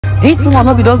This one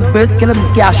not be those birds killing me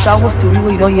scare shower story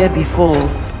where you don't hear before.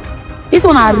 This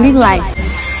one are real life.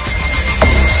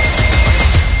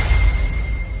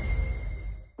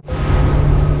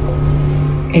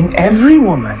 In every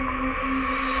woman,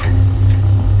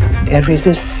 there is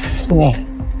a snake.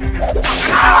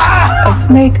 A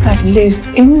snake that lives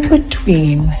in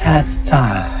between her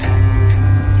thighs.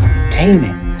 Tame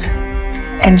it,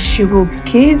 and she will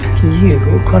give you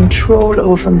control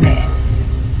over men.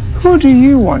 Who do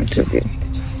you want to be?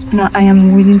 No, I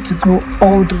am willing to go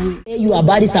all the way. You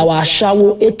about this our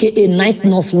shower, aka night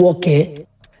nurse worker.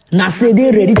 Now say they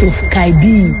ready to sky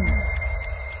B.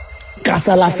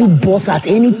 Kasala fit boss at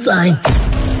any time.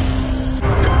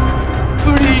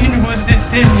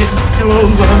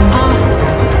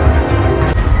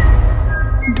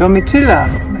 Domitilla,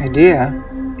 my dear,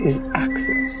 is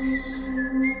access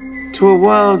to a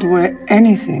world where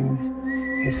anything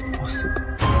is possible.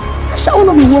 Shall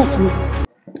no be work.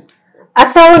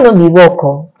 Ashall no be work.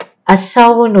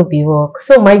 Ashall no be work.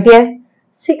 So, my dear,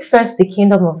 seek first the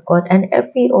kingdom of God, and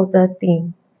every other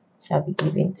thing shall be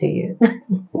given to you.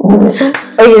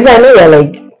 Okay, so I know you're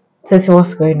like, Tessy,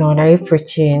 what's going on? Are you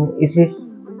preaching? Is this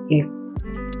if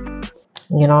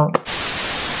you know?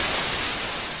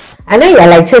 I know you're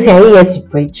like, Tessy, are you here to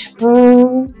preach?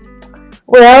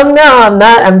 Well, no, I'm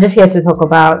not. I'm just here to talk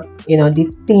about, you know, the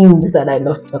themes that I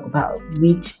love to talk about,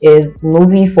 which is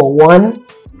movie for one,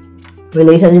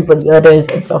 relationship for the others,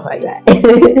 and stuff like that.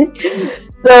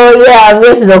 So yeah, I'm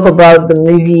here to talk about the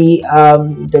movie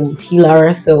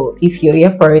Domitilla. So if you're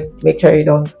here for it, make sure you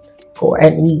don't go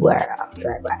anywhere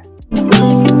after that.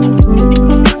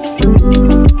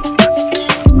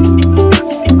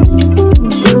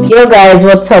 Yo guys,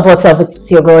 what's up?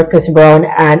 It's your girl Ekwutosi Brown,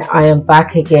 and I am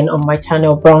back again on my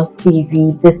channel Brown's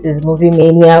TV. This is Movie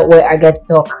Mania, where I get to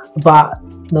talk about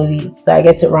movies. So I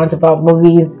get to rant about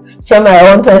movies, share my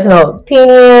own personal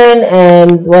opinion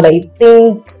and what I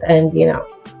think, and you know,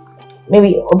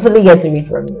 maybe hopefully get to read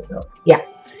from you. So yeah,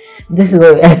 this is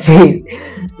what we have to do.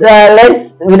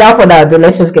 Let's, without further ado,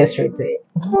 let's just get straight to it.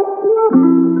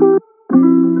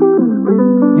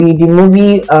 The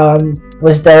movie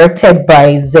was directed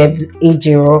by Zeb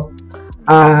Ejiro.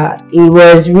 It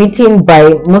was written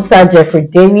by Musa, Jeffery,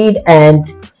 David, and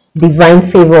Divine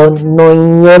Favor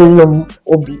Nonyelum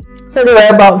Obi. So there were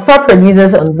about 4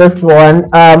 producers on this one.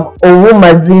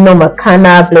 Mazino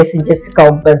Makana, Blessing Jessica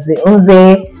Obasi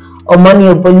Unze, Omani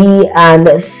Oboli, and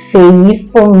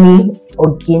Feifumi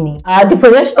Ogini. The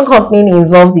production company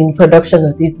involved in the production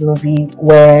of this movie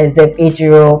were Zeb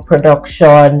Ejiro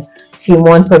Production,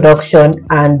 FilmOne Production,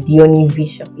 and Dioni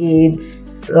Vision. It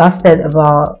lasted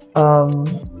about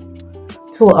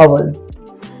 2 hours.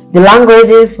 The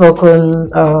languages spoken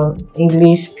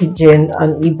English, Pidgin,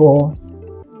 and Igbo.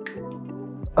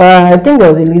 I think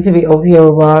there was a little bit of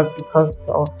Yoruba because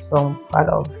of some part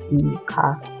of the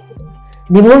cast.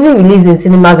 The movie released in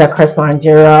cinemas across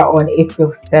Nigeria on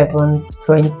April 7,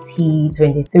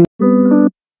 2023.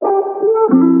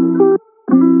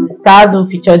 Stars who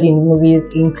featured in the movie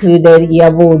included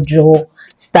Iyabo Ojo,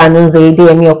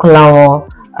 Deyemi Okanlawon,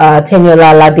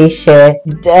 Teniola Aladese,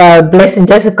 Blessing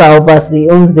Jessica Obasi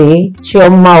Unze,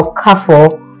 Chioma, Okafor,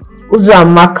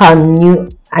 Uzoamaka,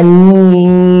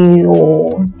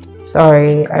 Anuioh.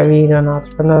 Sorry, I really don't know how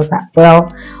to pronounce that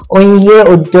well. Oyinye,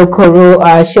 Odokoro,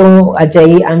 Seun,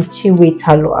 Ajayi, and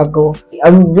Chiwetalu.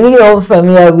 I'm really not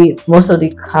familiar with most of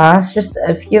the cast, just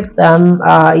a few of them.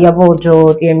 Iyabo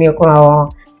Ojo, Deyemi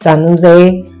Okanlawon,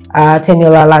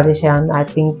 Teniola Aladese, and I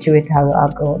think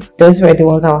Chiwetalu. Those were the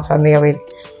ones I was familiar with,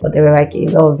 but they were like a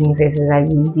lot of new faces. I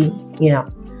really didn't, you know,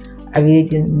 I really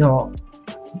didn't know.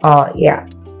 Yeah,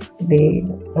 it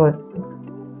was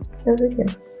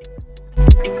good.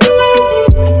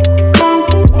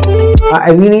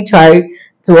 I really try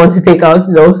to want to take out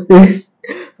those things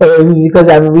because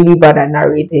I'm really bad at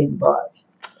narrating, but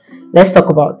let's talk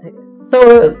about it.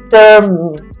 So the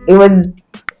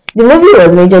movie was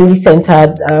majorly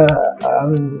centered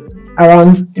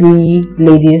around 3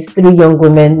 ladies, 3 young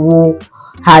women who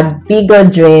had bigger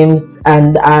dreams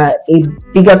and a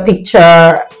bigger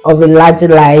picture of a larger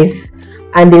life,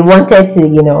 and they wanted to,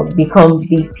 you know, become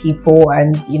big people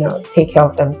and, you know, take care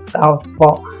of themselves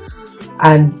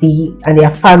and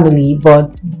their family,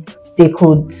 but they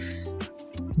could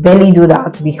barely do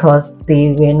that because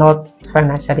they were not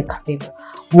financially capable.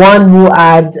 One who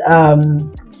had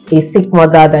a sick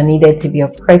mother that needed to be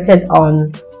operated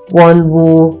on, one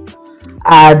who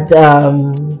had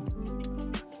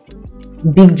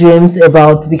big dreams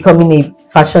about becoming a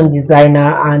fashion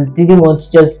designer and didn't want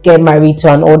to just get married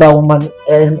to an older woman,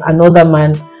 another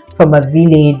man from a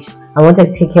village, and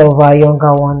wanted to take care of her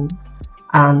younger one.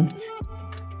 And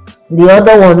the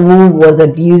other one who was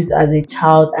abused as a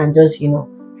child and just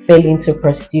fell into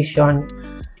prostitution.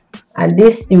 And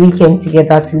these three came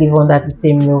together to live under the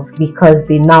same roof because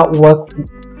they now work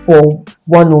for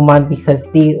one woman, because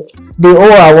they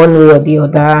owe her one way or the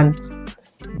other, and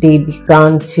they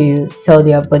began to sell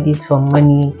their bodies for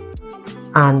money,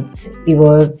 and it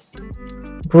was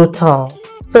brutal.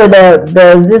 So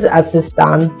there's this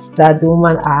assistant that the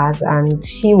woman has, and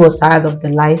she was tired of the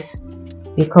life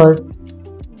because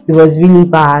it was really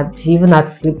bad. She even had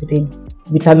to sleep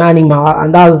with an animal,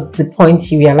 and that was the point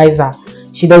she realized that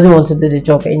she doesn't want to do the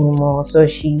job anymore. So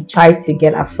she tried to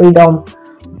get her freedom,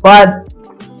 but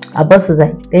her boss was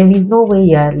like, there is no way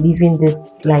you are living this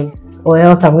life, or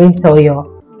else I'm going to tell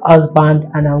your husband,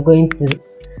 and I'm going to,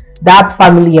 that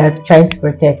family you're trying to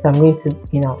protect, I'm going to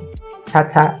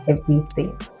shatter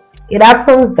everything. It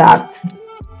happens that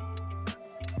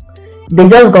they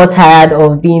just got tired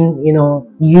of being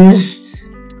used,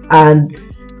 and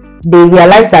they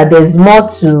realized that there's more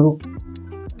to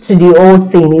the whole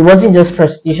thing. It wasn't just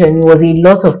prostitution, it was a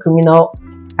lot of criminal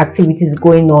activities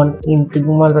going on in the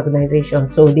woman's organization.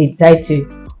 So they decided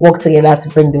to work together to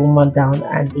bring the woman down,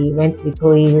 and they went to the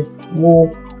police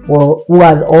who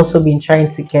has also been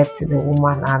trying to get to the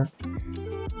woman, and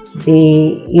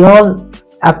it all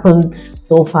happened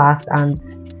so fast, and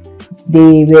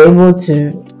they were able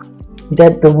to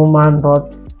get the woman,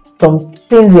 but some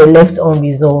things were left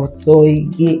unresolved. So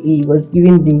he was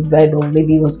giving the vibe of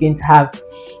maybe he was going to have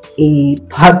a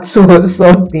part 2 or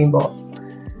something, but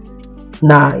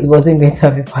nah, it wasn't going to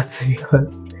have a part 2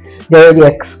 because they already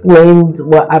explained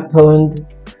what happened.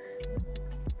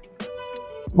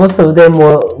 Most of them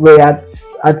were at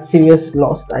serious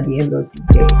loss at the end of the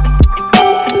day.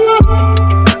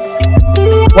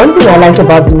 One thing I liked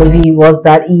about the movie was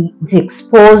that it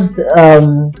exposed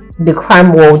the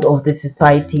crime world of the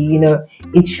society.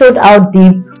 It showed how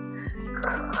deep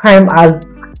crime has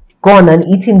gone and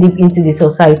eaten deep into the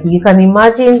society. You can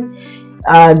imagine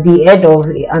the head of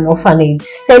an orphanage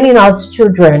selling out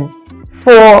children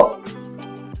for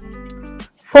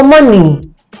money.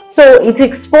 So it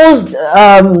exposed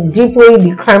deeply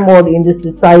the crime world in the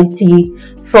society,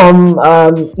 from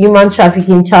human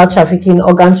trafficking, child trafficking,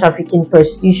 organ trafficking,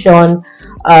 prostitution,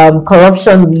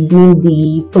 corruption within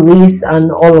the police,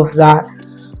 and all of that.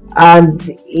 And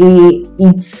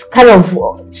it kind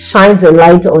of shines a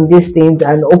light on these things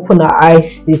and open our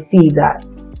eyes to see that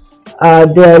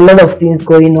there are a lot of things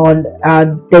going on.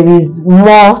 There is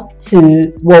more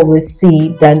to what we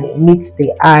see than meets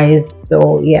the eyes.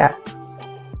 So yeah.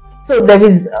 So there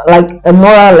is like a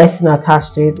moral lesson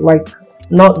attached to it, like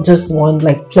not just one,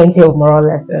 like plenty of moral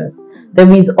lessons. There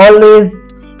is always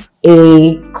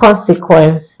a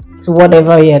consequence to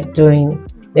whatever you're doing.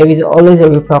 There is always a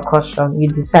repercussion. You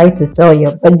decide to sell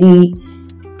your body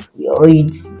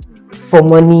for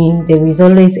money, there is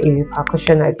always a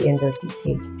repercussion at the end of the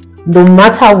day. No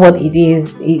matter what it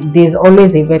is, there's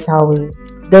always a better way.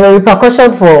 There are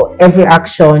repercussions for every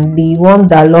action. The one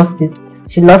that lost it,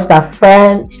 she lost her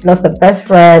friend, she lost her best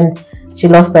friend, she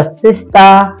lost her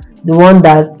sister. The one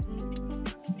that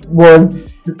was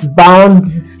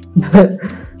bound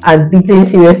and beaten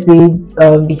seriously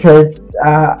because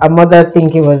her mother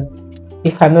think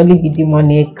it can only be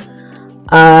demonic,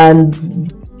 and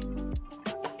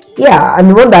yeah, and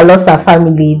the one that lost her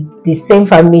family, the same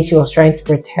family she was trying to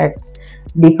protect,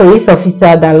 the police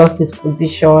officer that lost his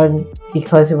position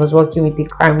because he was working with the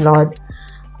crime lord,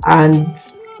 and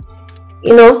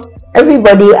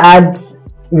everybody had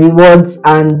rewards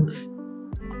and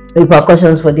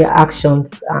repercussions for their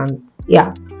actions. And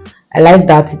yeah, I like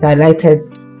that. It highlighted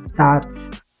that.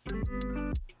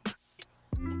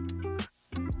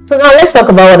 So now let's talk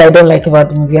about what I don't like about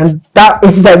the movie, and that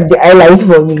is like the highlight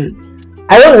for me.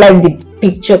 I don't like the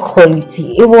picture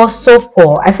quality. It was so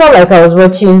poor. I felt like I was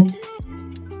watching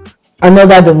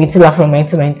another Domitilla from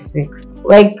 1996.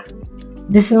 Like,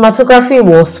 the cinematography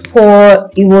was poor.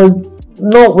 It was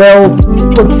not well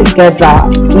put together.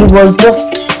 It was just,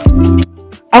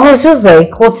 I was just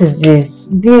like, what is this?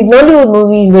 The Nollywood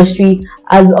movie industry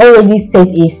has already set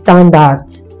a standard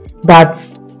that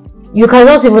you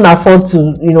cannot even afford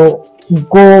to,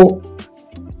 go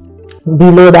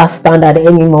below that standard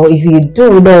anymore. If you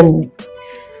do, then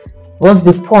what's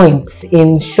the point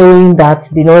in showing that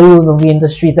the Nollywood movie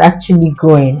industry is actually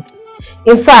growing?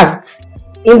 In fact,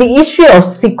 in the history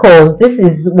of sequels, this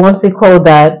is one sequel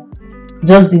that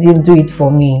just didn't do it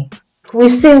for me.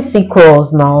 We've seen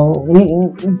sequels now.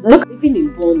 Look, Even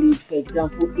in Bondage, for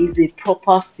example, is a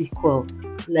proper sequel,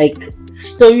 like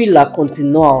story la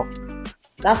continual.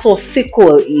 That's what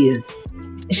sequel is.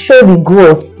 show the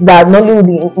growth that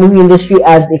Nollywood movie industry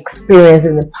has experienced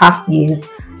in the past years,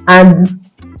 and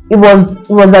it was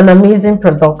an amazing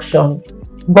production.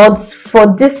 But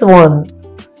for this one,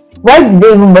 why did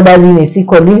they even bother doing a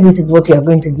sequel if this is what you are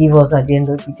going to give us at the end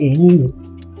of the day anyway?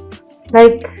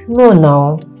 Like,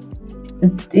 no,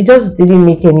 it just didn't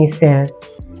make any sense.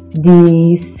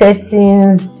 The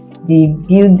settings, the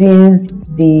buildings,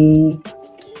 the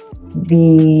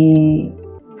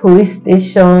police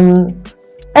station,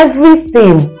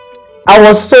 everything, I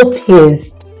was so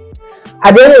pissed.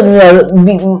 At the end of the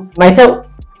day, myself,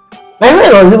 my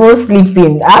friend was even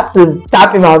sleeping. I had to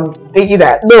tap him and thinking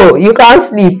that no, you can't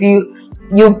sleep. You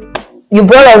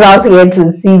brought us out here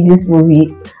to see this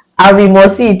movie, and we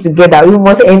must see it together. We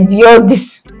must endure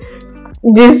this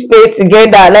fate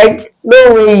together. Like,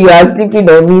 no way you are sleeping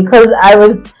on me, because I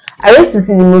went to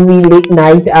see the movie late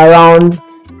night around.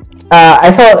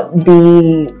 I saw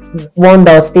the one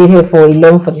that was stated for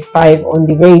 11:45 on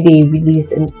the very day it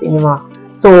released in the cinema.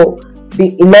 So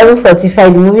the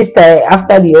 11:45, the movie started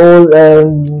after the old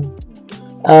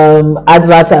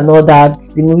advert and all that.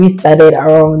 The movie started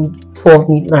around 12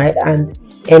 midnight and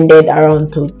ended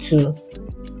around 2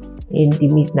 in the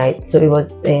midnight. So it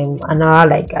was an hour,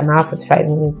 like an hour 45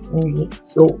 minutes movie.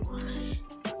 So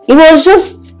it was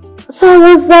just, so I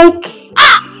was like,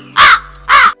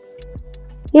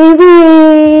 hey,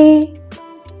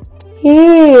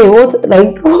 what's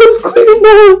going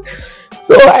on?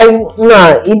 So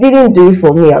it didn't do it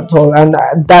for me at all, and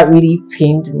that really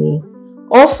pained me.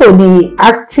 Also, the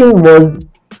acting was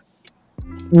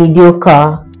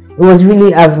mediocre. It was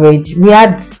really average. We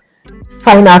had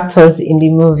fine actors in the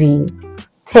movie.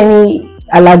 Teniola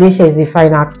Aladese is a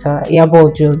fine actor.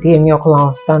 Iyabo Ojo, Deyemi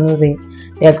Okanlawon,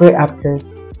 they are great actors.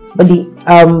 But the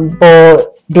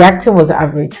acting was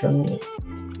average for me.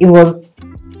 It was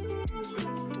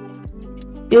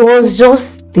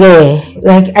just there.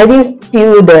 Like, I didn't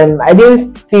feel them. I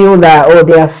didn't feel that, oh,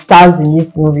 they are stars in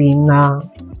this movie. Nah.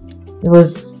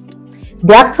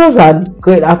 The actors are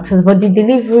great actors, but the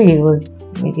delivery was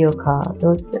mediocre.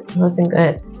 It wasn't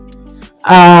good.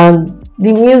 The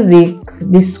music,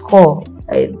 the score,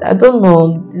 I don't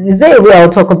know. Is there a way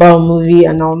I'll talk about a movie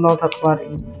and I'll not talk about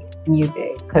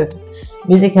music? Because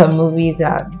music and movies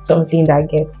are something that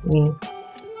gets me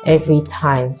every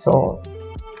time. So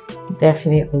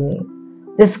definitely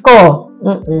the score,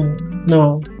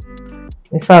 no.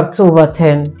 In fact,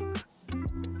 2/10.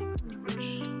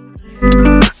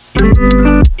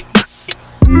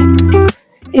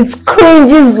 It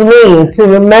cringes me to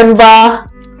remember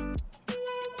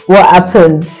what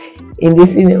happened in the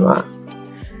cinema.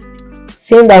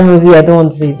 Seeing that movie, I don't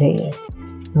want to see it again.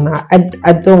 Nah,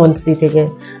 I don't want to see it again.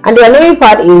 And the annoying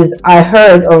part is, I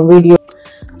heard on radio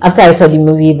after I saw the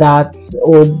movie that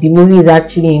the movie is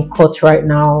actually in court right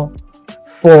now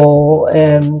for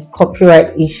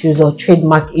copyright issues or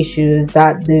trademark issues,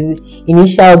 that the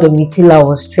initial Domitilla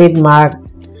was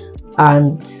trademarked,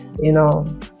 and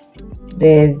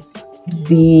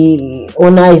the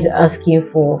owner is asking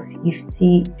for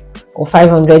 50 or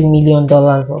 500 million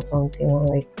dollars or something.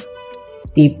 Like,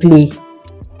 they play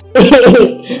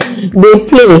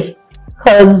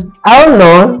because I don't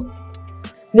know,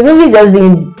 the movie just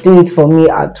didn't do it for me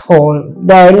at all.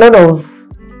 There are a lot of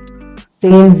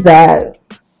things that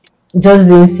just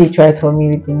didn't sit right for me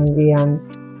with the movie, and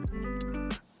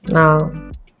now.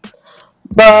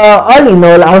 But all in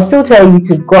all, I'll still tell you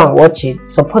to go and watch it.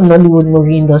 Support Nollywood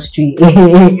movie industry.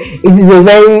 It is a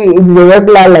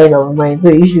regular line of mine, so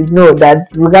you should know that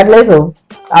regardless of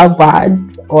how bad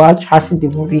or how trashy the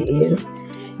movie is,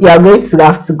 you are going to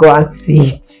have to go and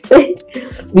see it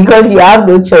because you have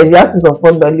no choice. You have to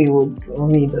support Nollywood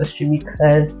movie industry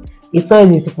because it's so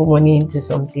easy to put money into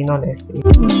something, honestly.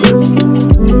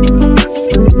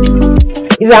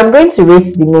 If I'm going to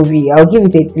rate the movie, I'll give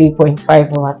it a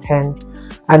 3.5/10.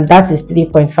 And that is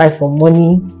 3.5 for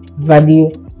money, value,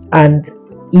 and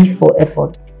E for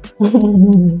effort.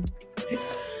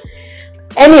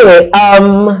 Anyway,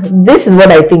 this is what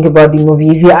I think about the movie.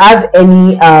 If you have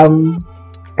any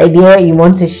idea you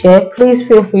want to share, please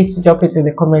feel free to drop it in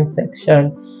the comment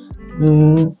section.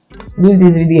 Give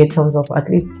this video a thumbs up at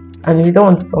least, and if you don't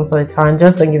want a thumbs up, it's fine,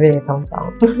 just don't give it a thumbs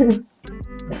down.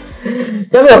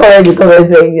 Drop a comment in the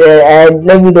comment section and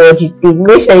let me know what you think.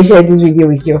 Make sure you share this video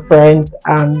with your friends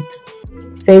and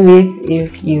save it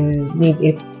if you need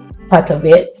a part of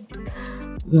it.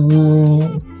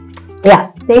 Yeah,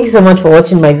 thank you so much for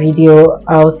watching my video.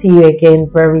 I'll see you again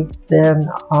very soon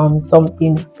on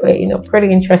something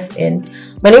pretty interesting.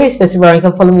 My name is Tessiba. You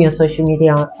can follow me on social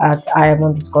media at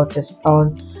IAM_Tessiba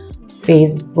on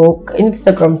Facebook,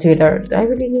 Instagram, Twitter. Do I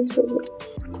really use Facebook?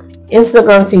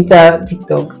 Instagram, Twitter,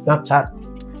 TikTok, Snapchat.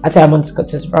 at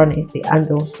 @Brown is the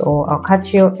handle. So I'll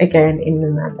catch you again in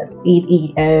another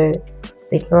video.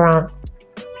 Stick around.